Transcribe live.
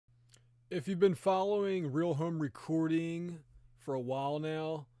If you've been following Real Home Recording for a while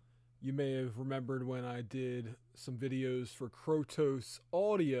now, you may have remembered when I did some videos for Krotos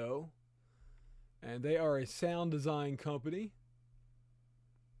Audio, and they are a sound design company.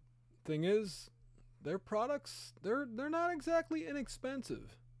 Thing is, their products, they're not exactly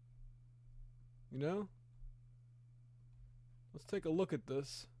inexpensive. You know? Let's take a look at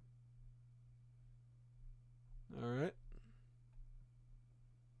this. All right.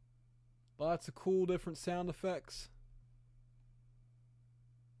 Lots of cool different sound effects.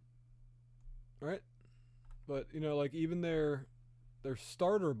 Right? But, you know, like even their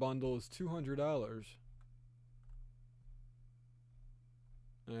starter bundle is $200.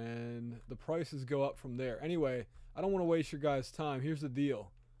 And the prices go up from there. Anyway, I don't want to waste your guys' time. Here's the deal.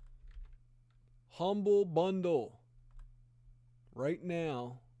 Humble Bundle. Right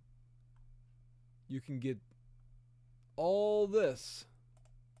now, you can get all this.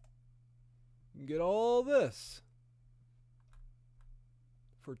 You can get all this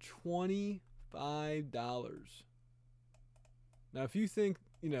for $25. Now, if you think,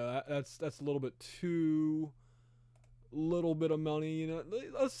 you know, that's a little bit too little bit of money, you know,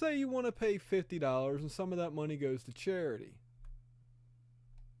 let's say you want to pay $50 and some of that money goes to charity.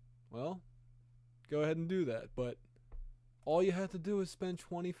 Well, go ahead and do that, but all you have to do is spend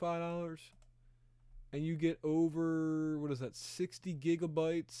 $25 and you get over, what is that, 60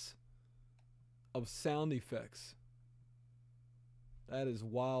 gigabytes of sound effects. That is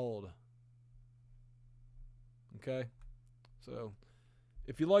wild. Okay? So,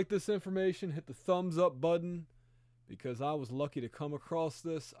 if you like this information, hit the thumbs up button because I was lucky to come across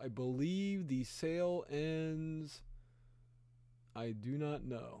this. I believe the sale ends, I do not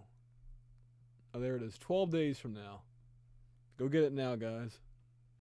know. Oh, there it is, 12 days from now. Go get it now, guys.